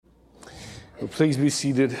Well, please be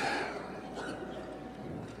seated.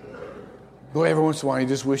 Boy, every once in a while you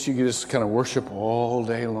just wish you could just kind of worship all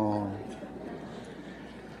day long.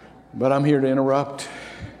 But I'm here to interrupt.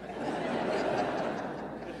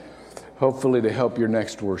 Hopefully to help your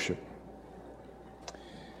next worship.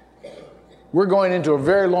 We're going into a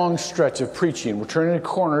very long stretch of preaching. We're turning a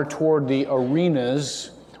corner toward the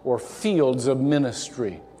arenas or fields of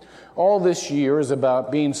ministry. All this year is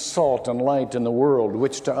about being salt and light in the world,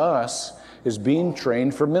 which to us is being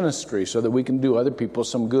trained for ministry so that we can do other people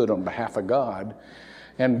some good on behalf of God.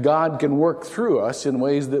 And God can work through us in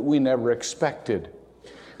ways that we never expected.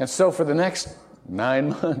 And so for the next 9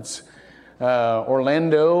 months,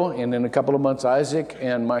 Orlando, and in a couple of months, Isaac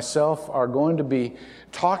and myself are going to be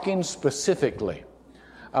talking specifically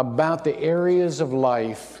about the areas of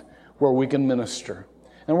life where we can minister.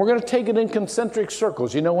 And we're going to take it in concentric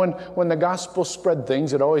circles. You know, when the gospel spread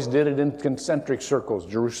things, it always did it in concentric circles.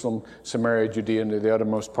 Jerusalem, Samaria, Judea, and the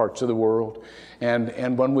uttermost parts of the world.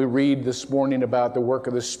 And when we read this morning about the work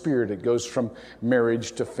of the Spirit, it goes from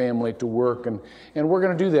marriage to family to work. And we're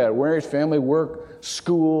going to do that. Marriage, family, work,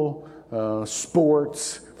 school,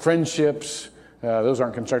 sports, friendships. Those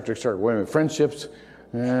aren't concentric circles. Wait a minute, friendships.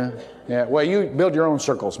 Yeah. Well, you build your own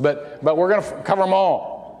circles, but we're going to cover them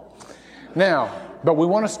all. Now, but we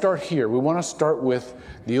want to start here. We want to start with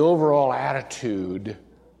the overall attitude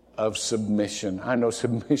of submission. I know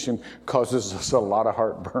submission causes us a lot of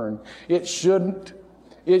heartburn. It shouldn't.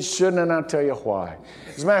 It shouldn't, and I'll tell you why.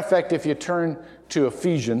 As a matter of fact, if you turn to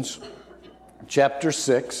Ephesians chapter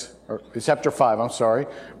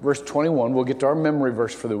 5, verse 21, we'll get to our memory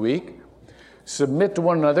verse for the week. Submit to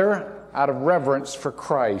one another out of reverence for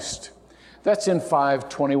Christ. That's in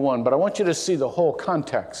 5:21, but I want you to see the whole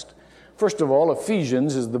context. First of all,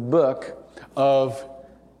 Ephesians is the book of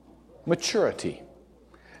maturity.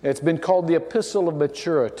 It's been called the epistle of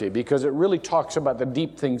maturity because it really talks about the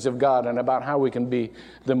deep things of God and about how we can be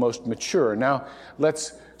the most mature. Now,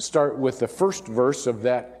 let's start with the first verse of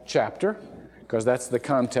that chapter because that's the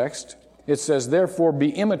context. It says, "Therefore be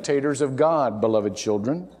imitators of God, beloved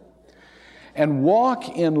children, and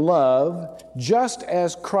walk in love, just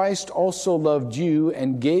as Christ also loved you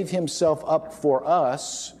and gave himself up for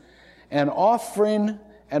us, an offering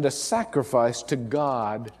and a sacrifice to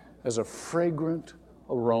God as a fragrant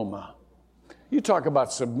aroma." You talk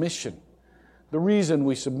about submission. The reason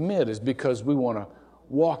we submit is because we want to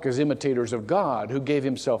walk as imitators of God who gave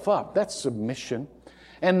himself up. That's submission.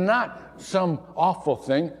 And not some awful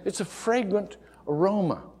thing. It's a fragrant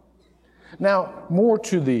aroma. Now, more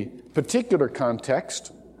to the particular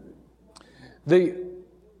context, the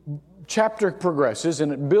chapter progresses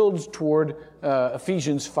and it builds toward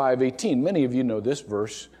Ephesians 5:18. Many of you know this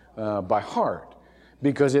verse by heart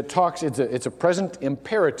because it talks. It's a present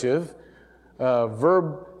imperative,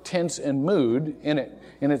 verb, tense, and mood in it,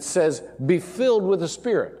 and it says, "Be filled with the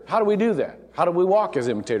Spirit." How do we do that? How do we walk as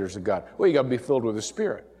imitators of God? Well, you got to be filled with the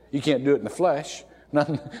Spirit. You can't do it in the flesh.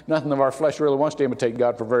 Nothing of our flesh really wants to imitate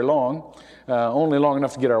God for very long, only long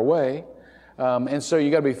enough to get our way, and so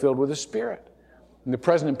you got to be filled with the Spirit. And the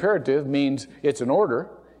present imperative means it's an order.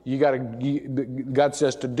 God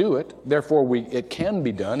says to do it, therefore it can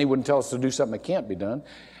be done. He wouldn't tell us to do something that can't be done.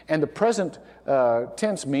 And the present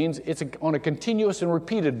tense means it's on a continuous and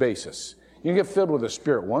repeated basis. You get filled with the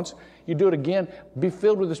Spirit once, you do it again, be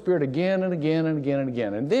filled with the Spirit again and again and again and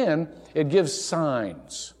again. And then it gives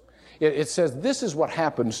signs. It says this is what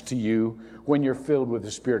happens to you when you're filled with the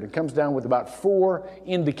Spirit. It comes down with about 4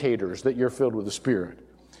 indicators that you're filled with the Spirit.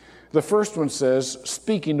 The first one says,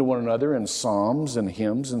 speaking to one another in psalms and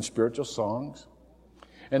hymns and spiritual songs.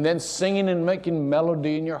 And then singing and making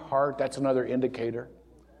melody in your heart. That's another indicator.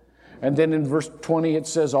 And then in verse 20 it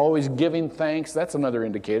says, always giving thanks. That's another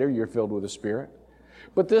indicator you're filled with the Spirit.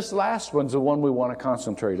 But this last one's the one we want to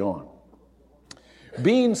concentrate on.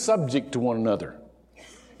 Being subject to one another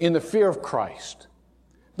in the fear of Christ.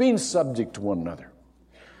 Being subject to one another.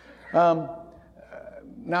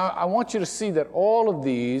 Now, I want you to see that all of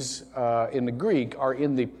these in the Greek are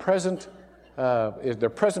in the present, they're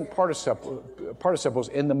present participles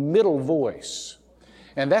in the middle voice.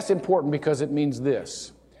 And that's important because it means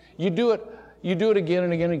this. You do it again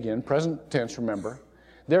and again and again, present tense, remember.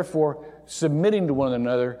 Therefore, submitting to one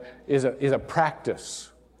another is a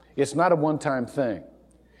practice. It's not a one-time thing.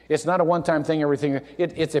 It's not a one-time thing, everything.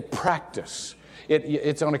 It's a practice.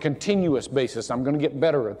 It's on a continuous basis. I'm going to get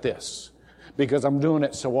better at this because I'm doing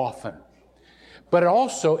it so often. But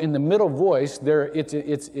also in the middle voice,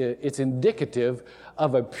 it's indicative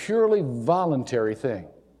of a purely voluntary thing.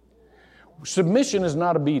 Submission is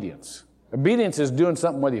not obedience. Obedience is doing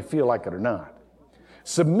something whether you feel like it or not.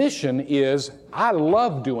 Submission is, I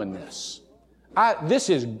love doing this.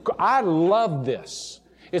 I love this.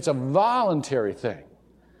 It's a voluntary thing.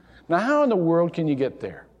 Now, how in the world can you get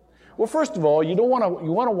there? Well, first of all, you want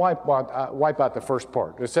to wipe out the first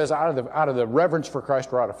part. It says out of the reverence for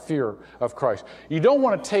Christ or out of fear of Christ. You don't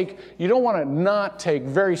want to not take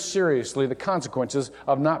very seriously the consequences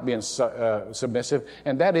of not being submissive,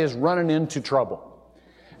 and that is running into trouble.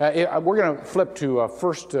 We're going to flip to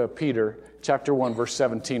 1 Peter chapter 1, verse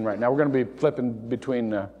 17 right now. We're going to be flipping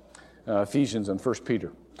between Ephesians and 1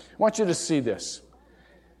 Peter. I want you to see this.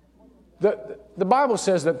 The Bible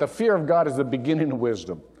says that the fear of God is the beginning of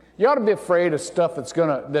wisdom. You ought to be afraid of stuff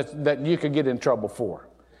that you could get in trouble for.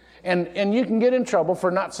 And you can get in trouble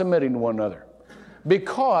for not submitting to one another.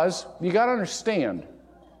 Because you got to understand,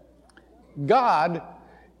 God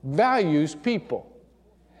values people.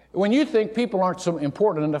 When you think people aren't so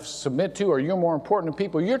important enough to submit to, or you're more important than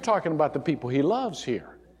people, you're talking about the people He loves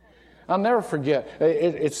here. I'll never forget.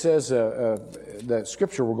 It says the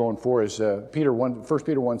scripture we're going for is 1 Peter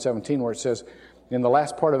 1:17, where it says, in the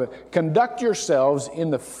last part of it, conduct yourselves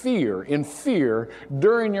in fear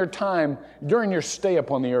during your stay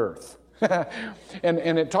upon the earth.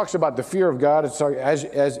 and it talks about the fear of God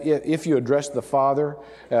as if you address the Father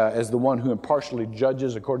as the one who impartially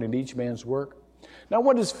judges according to each man's work. Now,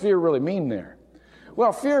 what does fear really mean there?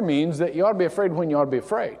 Well, fear means that you ought to be afraid when you ought to be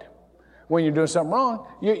afraid. When you're doing something wrong,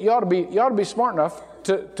 you ought to be smart enough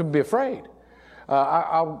to be afraid.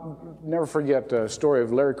 I'll never forget the story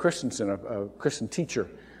of Larry Christensen, a Christian teacher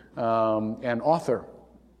and author.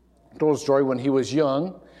 He told a story when he was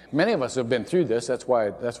young. Many of us have been through this. That's why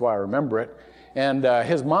I remember it. And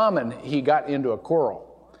his mom and he got into a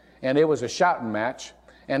quarrel, and it was a shouting match.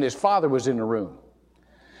 And his father was in the room.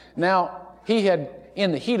 Now he had,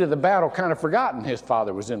 in the heat of the battle, kind of forgotten his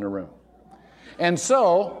father was in the room, and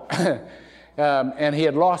so. And he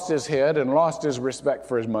had lost his head and lost his respect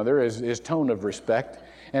for his mother, his tone of respect.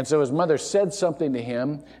 And so his mother said something to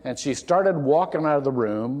him, and she started walking out of the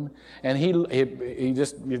room, and he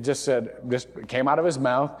just came out of his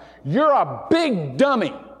mouth, "You're a big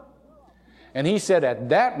dummy." And he said at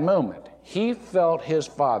that moment, he felt his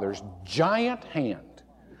father's giant hand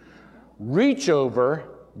reach over,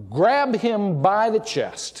 grab him by the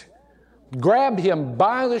chest, grabbed him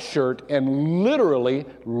by the shirt, and literally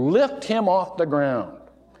lift him off the ground.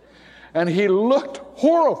 And he looked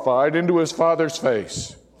horrified into his father's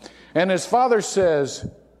face. And his father says,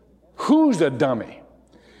 "Who's a dummy?"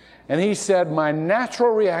 And he said, "My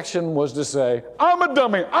natural reaction was to say, I'm a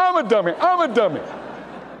dummy, I'm a dummy, I'm a dummy."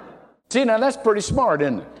 See, now that's pretty smart,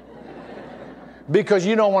 isn't it? Because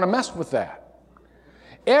you don't want to mess with that.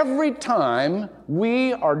 Every time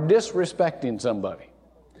we are disrespecting somebody,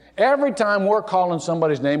 every time we're calling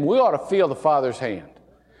somebody's name, we ought to feel the Father's hand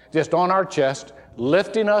just on our chest,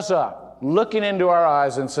 lifting us up, looking into our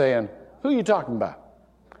eyes and saying, "Who are you talking about?"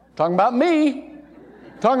 "Talking about me.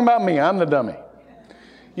 Talking about me. I'm the dummy."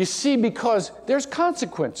 You see, because there's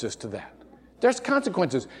consequences to that. There's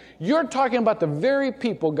consequences. You're talking about the very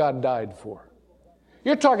people God died for.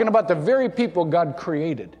 You're talking about the very people God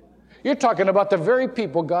created. You're talking about the very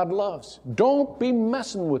people God loves. Don't be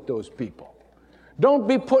messing with those people. Don't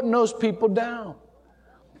be putting those people down.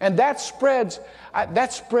 And that spreads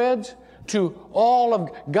to all of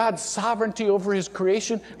God's sovereignty over His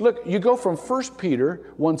creation. Look, you go from 1 Peter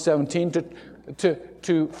 1:17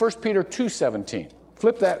 to 1 Peter 2:17.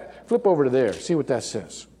 Flip over to there. See what that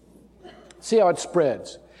says. See how it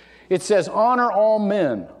spreads. It says, honor all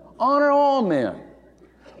men. Honor all men.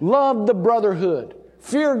 Love the brotherhood.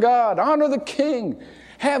 Fear God. Honor the king.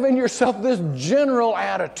 Have in yourself this general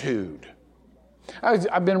attitude.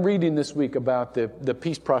 I've been reading this week about the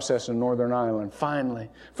peace process in Northern Ireland. Finally,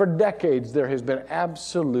 for decades, there has been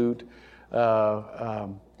absolute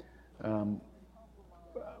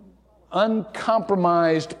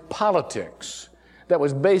uncompromised politics that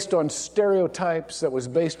was based on stereotypes, that was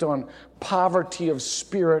based on poverty of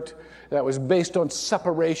spirit, that was based on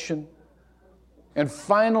separation. And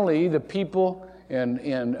finally, the people and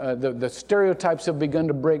the stereotypes have begun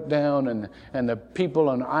to break down, and the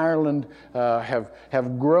people in Ireland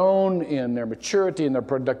have grown in their maturity, in their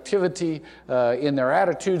productivity, in their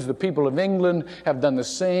attitudes. The people of England have done the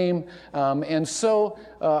same. And so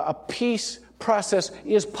a peace process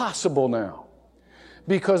is possible now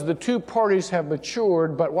because the two parties have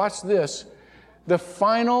matured. But watch this. The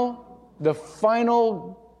final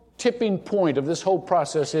tipping point of this whole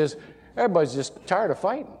process is everybody's just tired of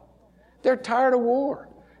fighting. They're tired of war.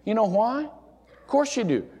 You know why? Of course you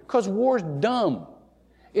do. Because war's dumb.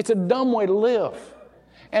 It's a dumb way to live.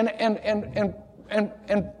 And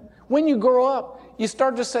when you grow up, you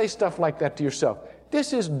start to say stuff like that to yourself.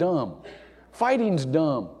 This is dumb. Fighting's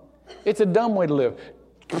dumb. It's a dumb way to live.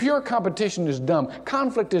 Pure competition is dumb.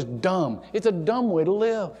 Conflict is dumb. It's a dumb way to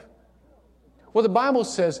live. Well, the Bible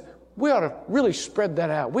says we ought to really spread that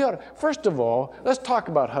out. First of all, let's talk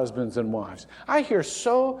about husbands and wives. I hear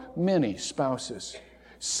so many spouses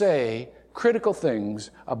say critical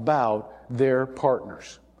things about their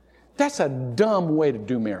partners. That's a dumb way to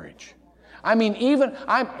do marriage. I mean,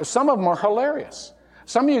 some of them are hilarious.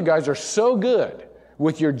 Some of you guys are so good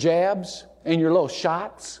with your jabs and your little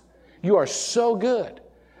shots. You are so good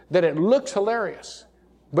that it looks hilarious.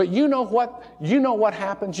 But you know what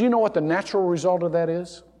happens? You know what the natural result of that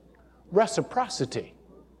is? Reciprocity,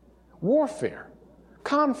 warfare,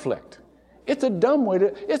 conflict. It's a dumb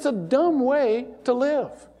way to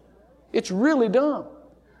live. It's really dumb.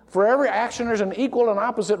 For every action, there's an equal and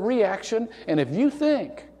opposite reaction. And if you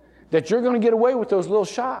think that you're going to get away with those little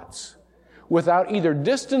shots without either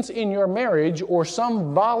distance in your marriage or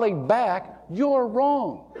some volley back, you're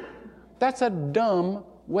wrong. That's a dumb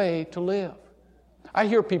way to live. I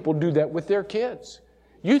hear people do that with their kids.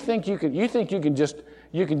 You think you can just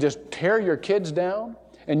tear your kids down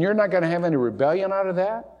and you're not going to have any rebellion out of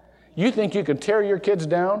that? You think you can tear your kids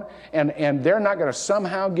down and they're not going to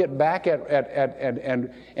somehow get back and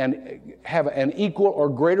have an equal or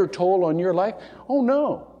greater toll on your life? Oh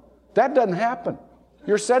no, that doesn't happen.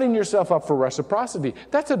 You're setting yourself up for reciprocity.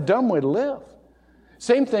 That's a dumb way to live.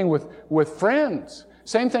 Same thing with friends.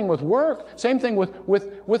 Same thing with work. Same thing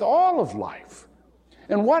with all of life.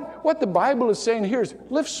 And what the Bible is saying here is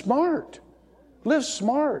live smart. Live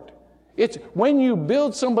smart. It's when you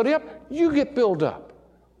build somebody up, you get built up.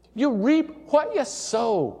 You reap what you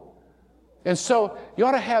sow. And so you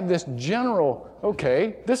ought to have this general,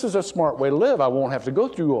 okay, this is a smart way to live. I won't have to go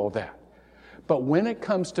through all that. But when it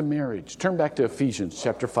comes to marriage, turn back to Ephesians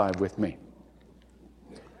chapter 5 with me.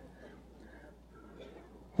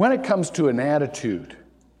 When it comes to an attitude,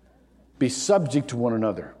 be subject to one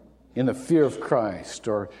another in the fear of Christ,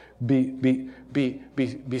 or be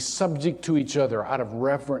subject to each other out of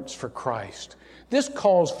reverence for Christ. This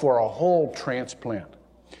calls for a whole transplant.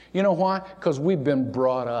 You know why? Because we've been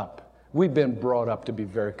brought up. We've been brought up to be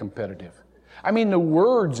very competitive. I mean, the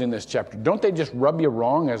words in this chapter, don't they just rub you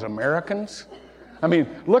wrong as Americans? I mean,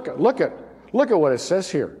 look at what it says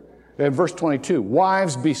here in verse 22.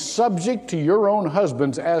 Wives, be subject to your own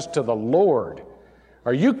husbands as to the Lord.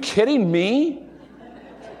 Are you kidding me?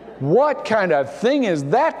 What kind of thing is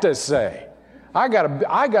that to say? I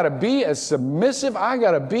gotta be as submissive. I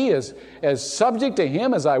gotta be as subject to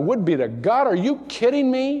Him as I would be to God. Are you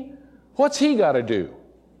kidding me? What's He got to do?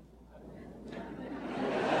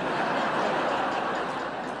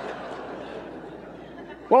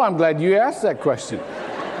 Well, I'm glad you asked that question.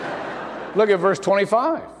 Look at verse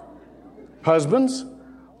 25. Husbands,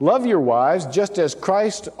 love your wives just as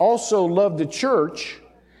Christ also loved the church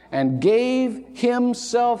and gave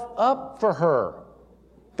Himself up for her.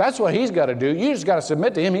 That's what He's got to do. You just got to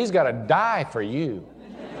submit to Him. He's got to die for you.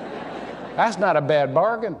 That's not a bad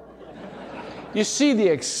bargain. You see, the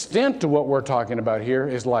extent to what we're talking about here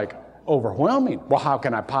is like overwhelming. Well, how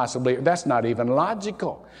can I possibly? That's not even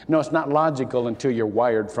logical. No, it's not logical until you're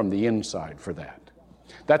wired from the inside for that.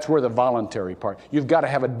 That's where the voluntary part. You've got to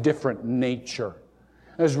have a different nature.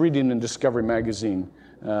 I was reading in Discovery Magazine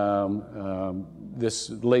this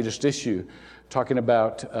latest issue talking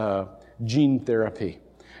about gene therapy.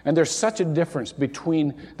 And there's such a difference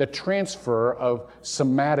between the transfer of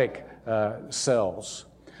somatic cells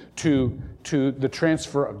to the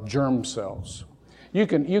transfer of germ cells.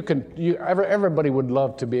 Everybody would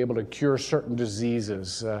love to be able to cure certain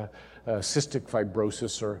diseases, cystic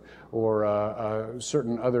fibrosis or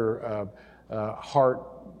certain other heart,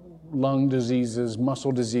 lung diseases,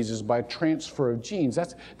 muscle diseases by transfer of genes.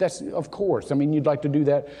 That's of course. I mean, you'd like to do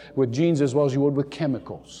that with genes as well as you would with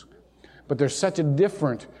chemicals. But there's such a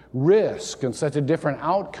different risk and such a different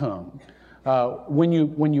outcome when you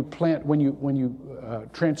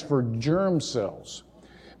transfer germ cells.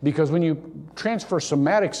 Because when you transfer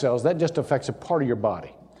somatic cells, that just affects a part of your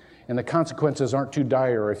body. And the consequences aren't too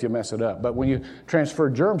dire if you mess it up. But when you transfer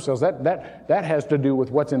germ cells, that has to do with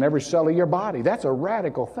what's in every cell of your body. That's a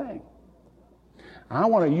radical thing. I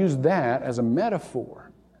want to use that as a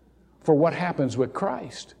metaphor for what happens with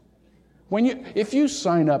Christ. If you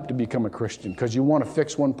sign up to become a Christian because you want to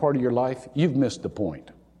fix one part of your life, you've missed the point.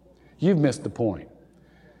 You've missed the point.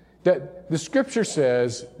 That the Scripture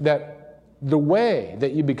says that the way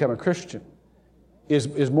that you become a Christian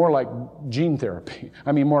is more like gene therapy.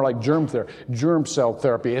 I mean, more like germ cell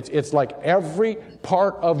therapy. It's like every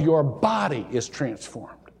part of your body is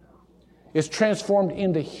transformed. It's transformed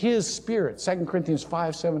into His Spirit. 2 Corinthians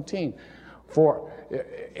 5:17. For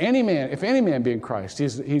any man, if any man be in Christ,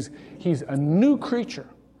 he's a new creature.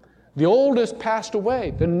 The old has passed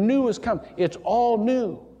away. The new has come. It's all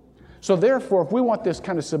new. So therefore, if we want this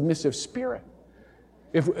kind of submissive spirit,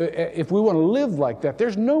 if we want to live like that,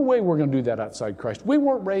 there's no way we're going to do that outside Christ. We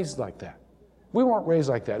weren't raised like that. We weren't raised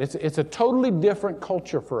like that. It's a totally different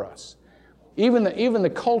culture for us. Even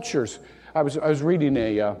the cultures. I was reading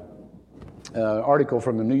a article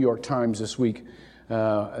from the New York Times this week.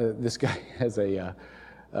 This guy has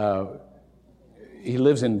he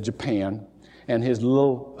lives in Japan, and his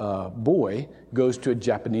little boy goes to a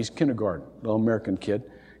Japanese kindergarten. Little American kid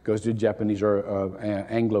goes to a Japanese, or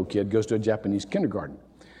Anglo kid goes to a Japanese kindergarten.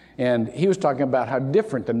 And he was talking about how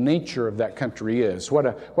different the nature of that country is. What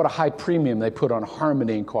a high premium they put on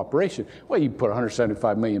harmony and cooperation. Well, you put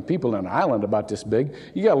 175 million people on an island about this big,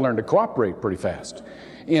 you got to learn to cooperate pretty fast.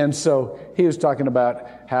 And so he was talking about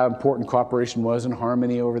how important cooperation was and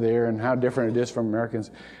harmony over there and how different it is from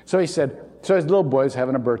Americans. So he said, so his little boy's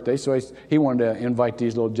having a birthday, so he wanted to invite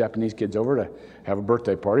these little Japanese kids over to have a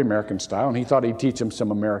birthday party, American style, and he thought he'd teach them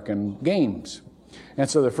some American games. And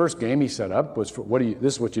so the first game he set up was,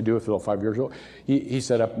 this is what you do if you're 5 years old. He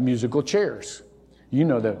set up musical chairs. You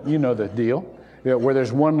know the deal, where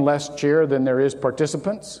there's one less chair than there is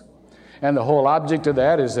participants. And the whole object of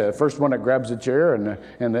that is the first one that grabs a chair, and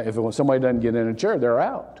if somebody doesn't get in a chair, they're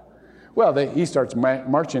out. Well, he starts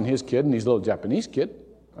marching his kid and his little Japanese kid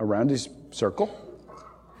around his circle.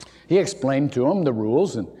 He explained to them the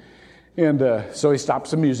rules, and so he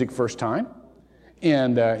stops the music first time.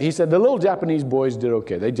 And he said the little Japanese boys did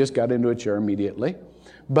okay. They just got into a chair immediately.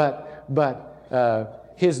 But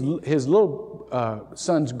his little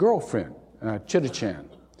son's girlfriend, Chita-chan,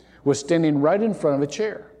 was standing right in front of a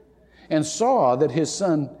chair and saw that his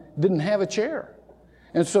son didn't have a chair.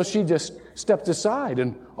 And so she just stepped aside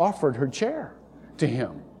and offered her chair to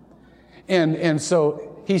him. And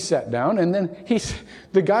so he sat down, and then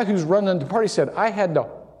the guy who's running the party said, I had the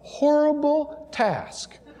horrible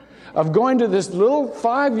task of going to this little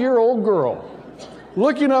 5-year-old girl,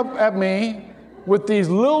 looking up at me with these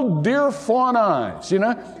little deer fawn eyes, you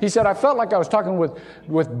know? He said, I felt like I was talking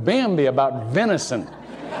with Bambi about venison.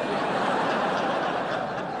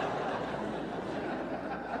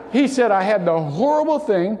 He said, I had the horrible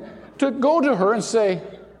thing to go to her and say,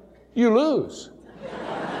 you lose.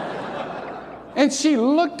 And she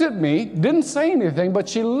looked at me, didn't say anything, but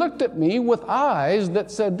she looked at me with eyes that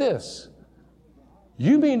said this,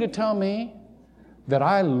 you mean to tell me that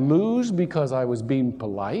I lose because I was being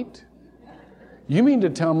polite? You mean to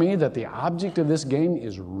tell me that the object of this game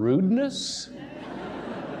is rudeness?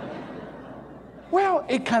 Well,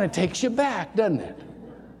 it kind of takes you back, doesn't it?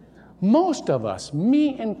 Most of us,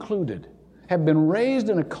 me included, have been raised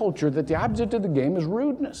in a culture that the object of the game is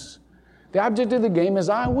rudeness. The object of the game is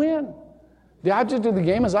I win. The object of the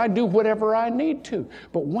game is I do whatever I need to.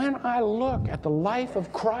 But when I look at the life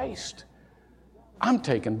of Christ, I'm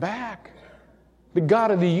taken back. The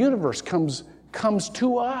God of the universe comes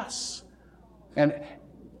to us. And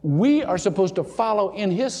we are supposed to follow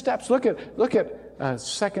in his steps. Look at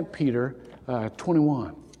 2 Peter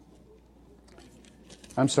 21.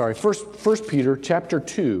 I'm sorry, 1 Peter chapter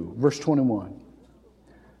 2, verse 21.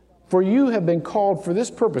 For you have been called for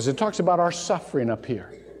this purpose. It talks about our suffering up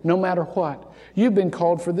here. No matter what. You've been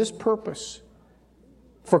called for this purpose.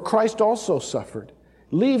 For Christ also suffered,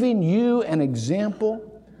 leaving you an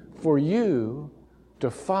example for you to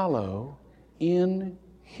follow in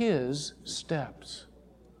his steps.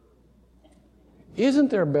 Isn't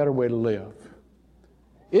there a better way to live?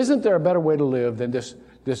 Isn't there a better way to live than this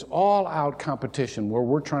all-out competition where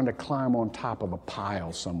we're trying to climb on top of a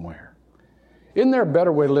pile somewhere? Isn't there a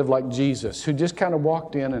better way to live like Jesus, who just kind of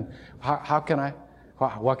walked in and,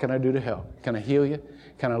 what can I do to help? Can I heal you?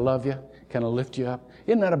 Can I love you? Can I lift you up?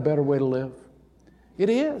 Isn't that a better way to live? It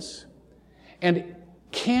is. And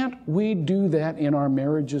can't we do that in our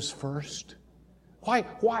marriages first?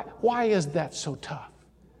 Why is that so tough?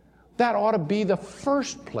 That ought to be the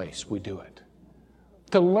first place we do it.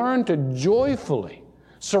 To learn to joyfully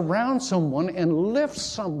surround someone and lift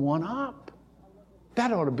someone up.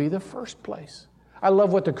 That ought to be the first place. I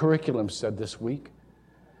love what the curriculum said this week.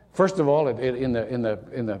 First of all, in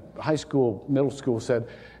the high school, middle school said,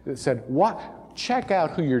 check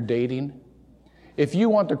out who you're dating. If you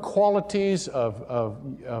want the qualities of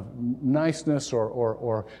niceness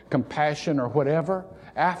or compassion or whatever,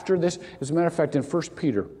 after this, as a matter of fact, in 1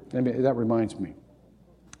 Peter, that reminds me,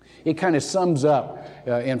 it kind of sums up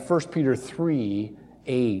in 1 Peter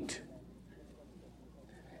 3:8.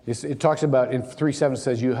 It talks about, in 3:7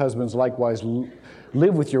 says, you husbands likewise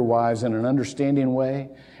live with your wives in an understanding way.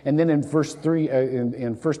 And then in verse 3,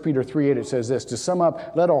 in 1 Peter 3:8, it says this, to sum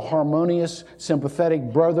up, let all harmonious,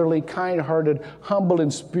 sympathetic, brotherly, kind-hearted, humble in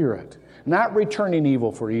spirit, not returning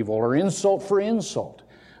evil for evil or insult for insult,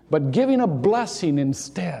 but giving a blessing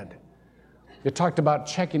instead. It talked about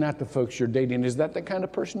checking out the folks you're dating. Is that the kind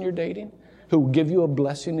of person you're dating who will give you a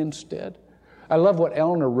blessing instead? I love what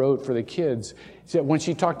Eleanor wrote for the kids. When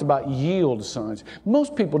she talked about yield signs.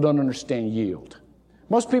 Most people don't understand yield.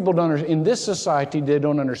 Most people don't understand. In this society, they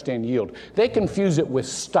don't understand yield. They confuse it with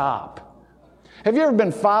stop. Have you ever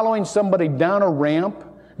been following somebody down a ramp,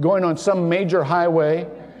 going on some major highway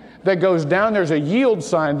that goes down, there's a yield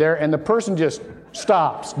sign there, and the person just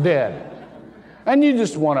stops dead? And you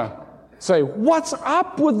just want to say, what's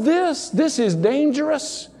up with this? This is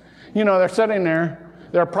dangerous. You know, they're sitting there.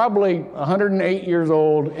 They're probably 108 years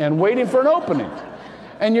old and waiting for an opening.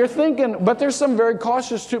 And you're thinking, but there's some very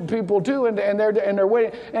cautious people too, and they're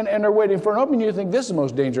waiting for an opening. You think this is the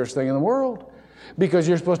most dangerous thing in the world, because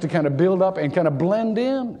you're supposed to kind of build up and kind of blend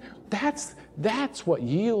in. That's what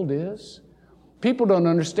yield is. People don't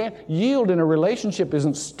understand. Yield in a relationship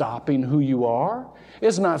isn't stopping who you are.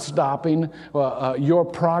 It's not stopping your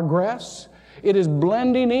progress. It is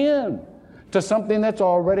blending in to something that's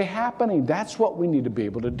already happening. That's what we need to be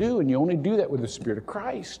able to do, and you only do that with the Spirit of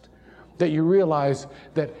Christ. That you realize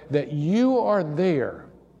that you are there.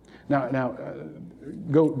 Now,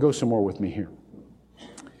 go some more with me here.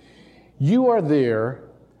 You are there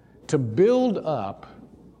to build up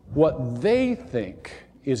what they think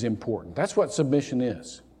is important. That's what submission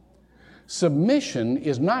is. Submission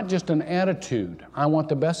is not just an attitude. I want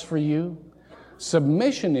the best for you.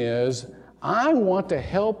 Submission is, I want to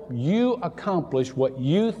help you accomplish what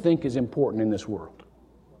you think is important in this world.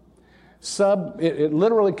 It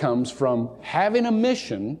literally comes from having a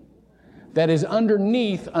mission that is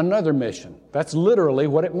underneath another mission. That's literally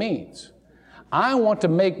what it means. I want to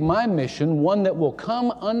make my mission one that will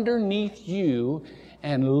come underneath you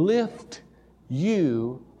and lift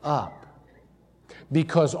you up.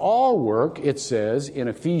 Because all work, it says in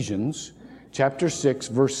Ephesians chapter 6,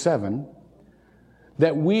 verse 7,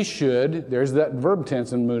 that we should, there's that verb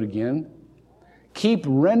tense and mood again, keep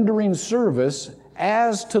rendering service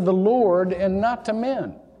as to the Lord and not to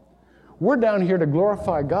men. We're down here to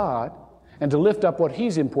glorify God and to lift up what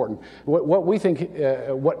He's important, what we think,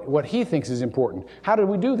 what He thinks is important. How do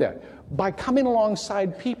we do that? By coming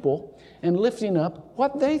alongside people and lifting up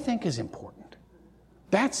what they think is important.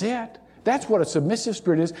 That's it. That's what a submissive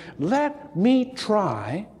spirit is. Let me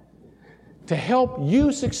try to help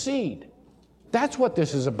you succeed. That's what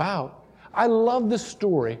this is about. I love the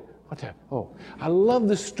story. What's that? Oh, I love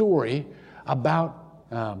the story about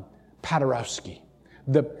Paderewski,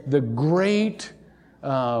 the great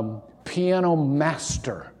piano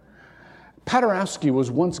master. Paderewski was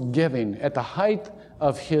once giving, at the height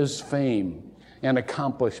of his fame and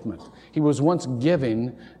accomplishment, he was once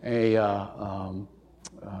giving a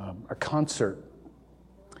concert.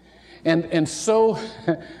 And so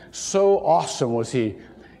awesome was he.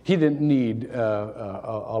 He didn't need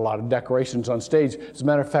a lot of decorations on stage. As a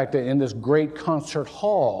matter of fact, in this great concert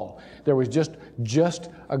hall, there was just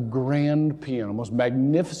a grand piano, most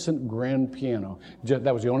magnificent grand piano.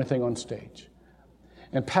 That was the only thing on stage.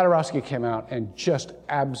 And Paderewski came out and just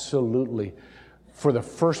absolutely, for the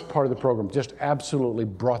first part of the program, just absolutely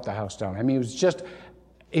brought the house down. I mean,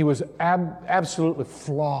 he was absolutely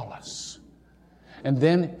flawless. And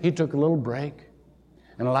then he took a little break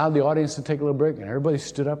and allowed the audience to take a little break, and everybody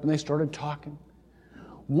stood up and they started talking.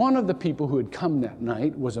 One of the people who had come that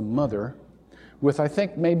night was a mother with, I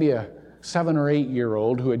think, maybe a 7 or 8 year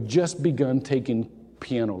old who had just begun taking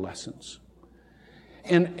piano lessons.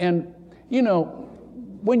 And you know,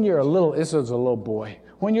 when you're this is a little boy,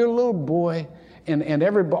 when you're a little boy and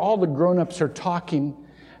all the grown-ups are talking,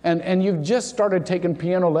 and you've just started taking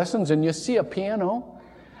piano lessons and you see a piano,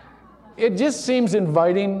 it just seems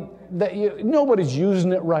inviting that nobody's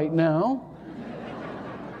using it right now.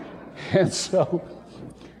 And so,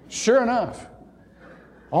 sure enough,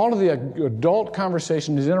 all of the adult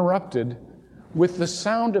conversation is interrupted with the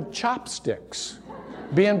sound of chopsticks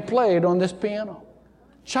being played on this piano.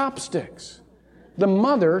 Chopsticks. The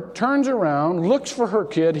mother turns around, looks for her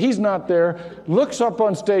kid, he's not there, looks up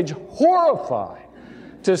on stage, horrified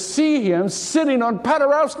to see him sitting on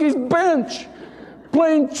Paderewski's bench,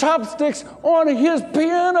 playing chopsticks on his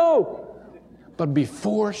piano. But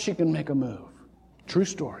before she can make a move, true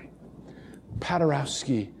story,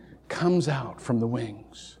 Paderewski comes out from the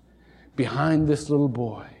wings behind this little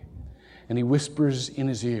boy, and he whispers in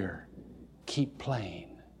his ear, "Keep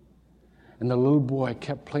playing." And the little boy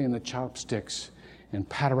kept playing the chopsticks, and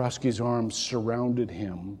Paderewski's arms surrounded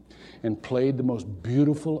him and played the most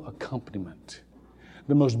beautiful accompaniment,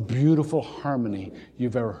 the most beautiful harmony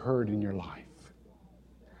you've ever heard in your life.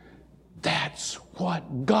 That's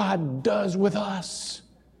what God does with us.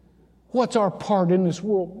 What's our part in this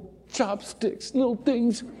world? Chopsticks, little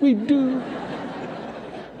things we do.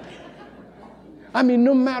 I mean,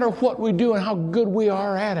 no matter what we do and how good we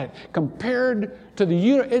are at it, compared to the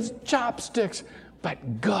universe, it's chopsticks.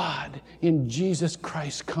 But God in Jesus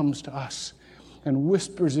Christ comes to us and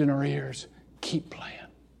whispers in our ears, keep playing.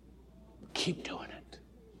 Keep doing it.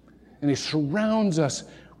 And He surrounds us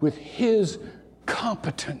with His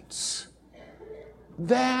competence.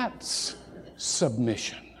 That's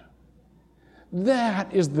submission.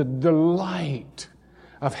 That is the delight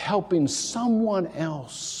of helping someone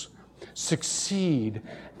else succeed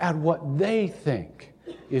at what they think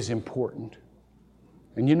is important.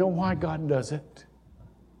 And you know why God does it?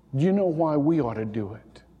 You know why we ought to do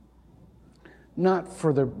it? Not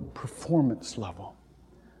for the performance level,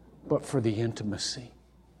 but for the intimacy.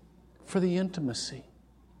 For the intimacy.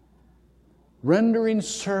 Rendering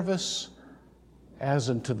service as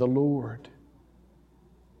unto the Lord.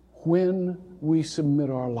 When we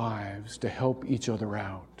submit our lives to help each other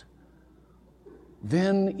out,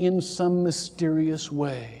 then in some mysterious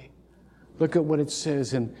way, look at what it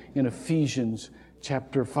says in Ephesians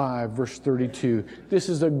chapter 5, verse 32. This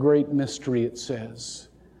is a great mystery, it says.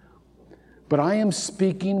 But I am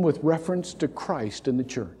speaking with reference to Christ and the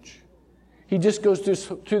church. He just goes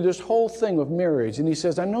through this whole thing of marriage, and he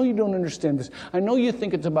says, I know you don't understand this. I know you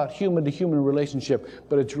think it's about human-to-human relationship,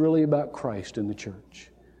 but it's really about Christ and the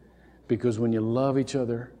church. Because when you love each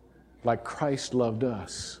other like Christ loved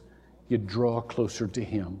us, you draw closer to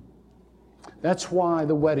Him. That's why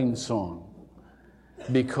the wedding song,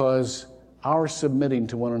 because our submitting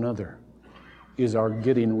to one another is our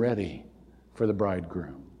getting ready for the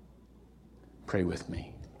bridegroom. Pray with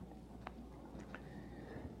me.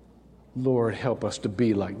 Lord, help us to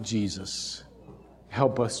be like Jesus.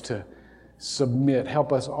 Help us to submit.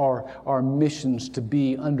 Help us our missions to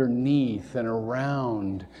be underneath and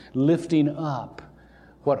around, lifting up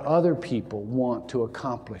what other people want to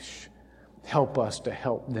accomplish. Help us to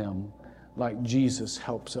help them like Jesus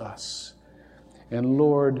helps us. And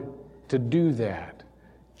Lord, to do that,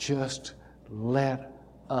 just let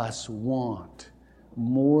us want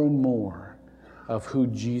more and more of who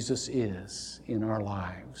Jesus is in our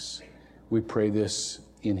lives. We pray this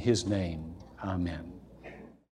in His name. Amen.